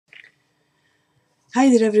Hi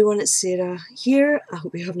there everyone, it's Sarah here. I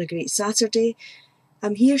hope you're having a great Saturday.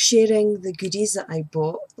 I'm here sharing the goodies that I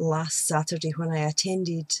bought last Saturday when I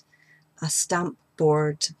attended a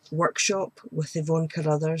Stampbord workshop with Yvonne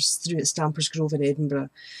Carruthers through at Stampers Grove in Edinburgh.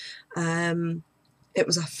 It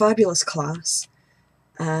was a fabulous class.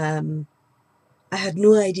 I had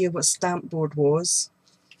no idea what Stampbord was,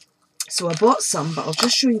 so I bought some, but I'll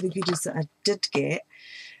just show you the goodies that I did get.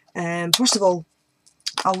 First of all,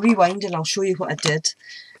 I'll rewind and I'll show you what I did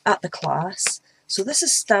at the class. So this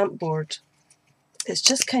is Stampbord. It's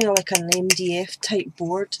just kind of like an MDF type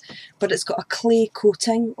board, but it's got a clay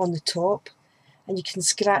coating on the top and you can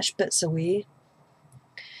scratch bits away.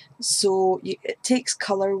 So it takes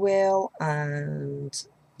colour well and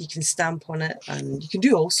you can stamp on it and you can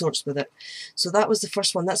do all sorts with it. So that was the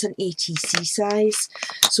first one. That's an ATC size.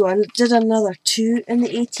 So I did another two in the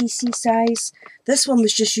ATC size. This one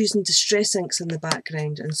was just using distress inks in the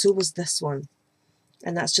background, and so was this one.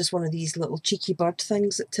 And that's just one of these little cheeky bird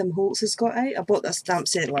things that Tim Holtz has got out. I bought that stamp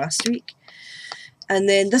set last week. And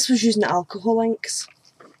then this was using alcohol inks.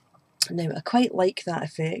 Now I quite like that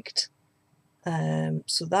effect.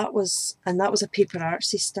 So that was a paper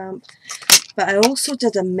artsy stamp. But I also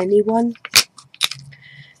did a mini one.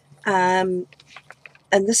 And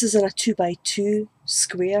this is in a 2x2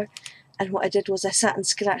 square. And what I did was I sat and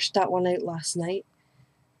scratched that one out last night.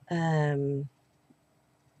 Because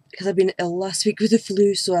I've been ill last week with the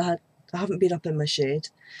flu, so I haven't been up in my shed.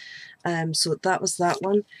 So that was that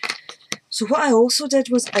one. So what I also did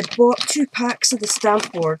was I bought 2 packs of the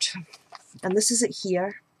Stampbord, and this is it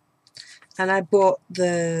here. And I bought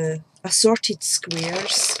the assorted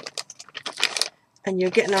squares, and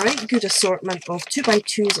you're getting a right good assortment of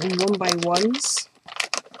 2x2s and 1x1s.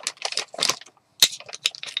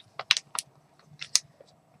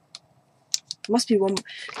 Must be one.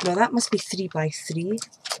 No, that must be 3x3.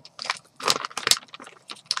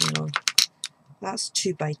 No, that's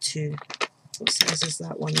 2x2. What size is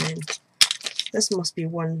that one then? This must be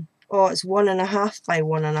one. Oh, it's 1.5 by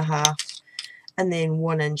 1.5, and then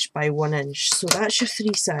 1 inch by 1 inch. So that's your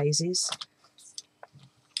 3 sizes.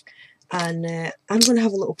 And I'm going to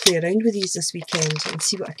have a little play around with these this weekend and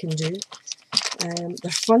see what I can do.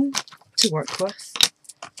 They're fun to work with.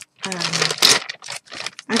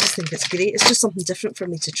 I just think it's great. It's just something different for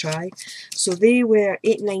me to try. So they were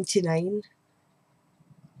 $8.99,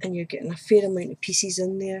 and you're getting a fair amount of pieces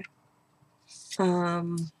in there.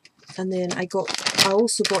 And then I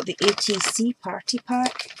also got the ATC party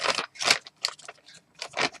pack,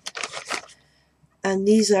 and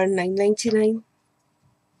these are $9.99.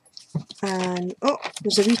 And oh,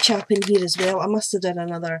 there's a wee chap in here as well. I must have done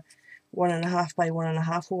another 1.5 by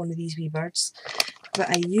 1.5 for one of these wee birds. But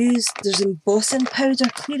I used, there's embossing powder,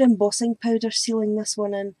 clear embossing powder sealing this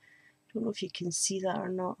one in. I don't know if you can see that or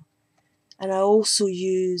not. And I also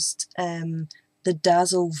used the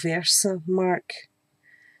Dazzle Versa mark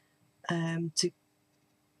for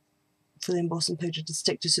the embossing powder to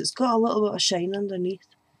stick to. So it's got a little bit of shine underneath.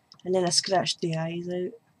 And then I scratched the eyes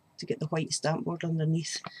out to get the white stamp board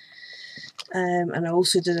underneath. And I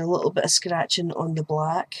also did a little bit of scratching on the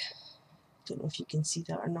black. Don't know if you can see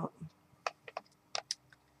that or not.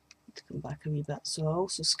 To come back a wee bit. So I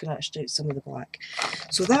also scratched out some of the black.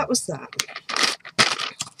 So that was that.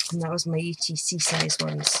 And that was my ATC size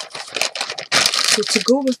ones. So to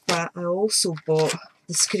go with that, I also bought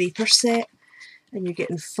the scraper set. And you're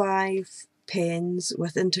getting 5 pens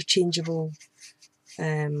with interchangeable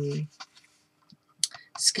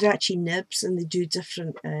scratchy nibs, and they do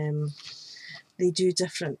different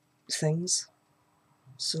things.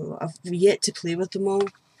 So I've yet to play with them all.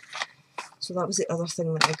 So that was the other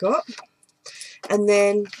thing that I got. And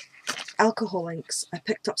then alcohol inks. I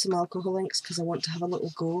picked up some alcohol inks because I want to have a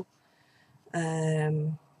little go.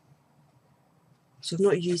 So I've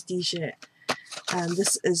not used these yet. And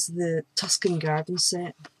this is the Tuscan Garden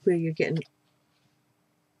set, where you're getting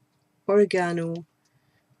oregano,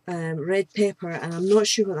 red pepper, and I'm not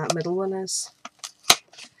sure what that middle one is.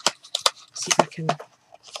 See if I can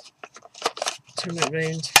turn it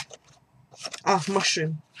round. Ah,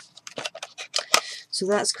 mushroom. So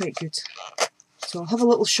that's quite good. So I'll have a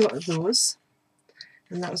little shot of those.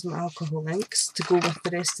 And that was my alcohol inks to go with the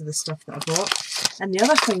rest of the stuff that I bought. And the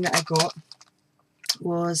other thing that I got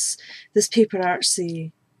was this paper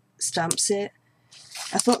artsy stamp set.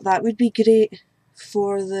 I thought that would be great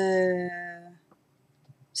for the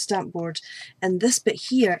stamp board. And this bit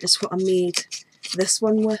here is what I made this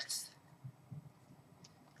one with.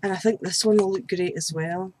 And I think this one will look great as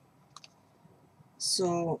well.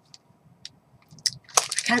 So I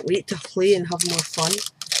can't wait to play and have more fun.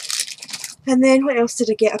 And then what else did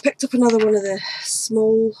I get? I picked up another one of the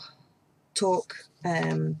small talk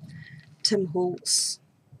Tim Holtz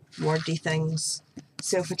wordy things,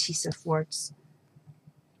 self-adhesive words.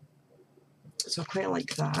 So I quite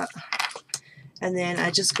like that. And then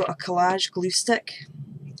I just got a collage glue stick,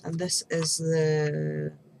 and this is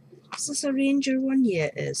the, is this a Ranger one? Yeah,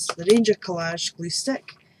 it is. The Ranger collage glue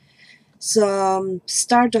stick. Some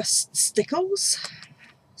Stardust stickles,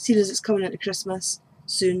 seeing as it's coming into Christmas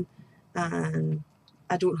soon, and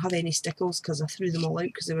I don't have any stickles because I threw them all out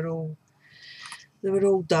because they were all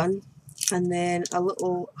done. And then a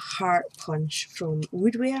little heart punch from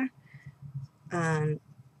Woodware, and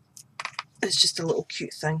it's just a little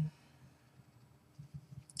cute thing,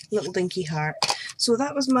 little dinky heart. So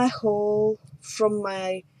that was my haul from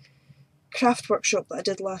my craft workshop that I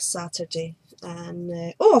did last Saturday.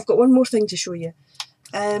 And oh, I've got one more thing to show you.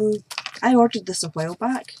 I ordered this a while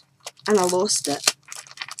back and I lost it.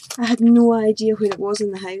 I had no idea where it was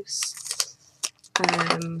in the house.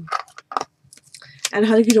 And I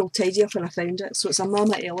had a good old tidy up and I found it. So it's a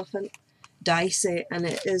Mama Elephant die set, and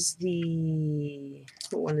it is the,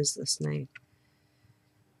 what one is this now?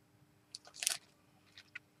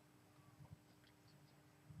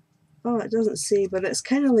 Oh, it doesn't say, but it's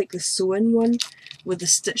kind of like the sew-in one with the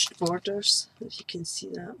stitched borders, if you can see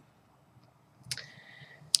that.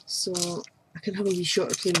 So I can have a wee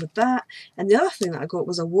shot of playing with that. And the other thing that I got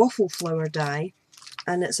was a waffle flower die,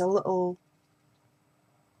 and it's a little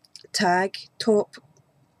tag top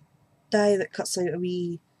die that cuts out a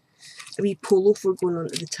wee polo for going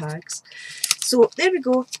onto the tags. So there we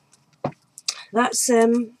go. That's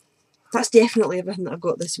definitely everything that I've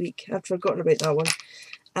got this week. I'd forgotten about that one.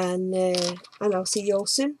 And I'll see you all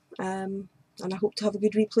soon. And I hope to have a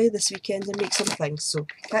good replay this weekend and make some things. So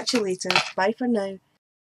catch you later. Bye for now.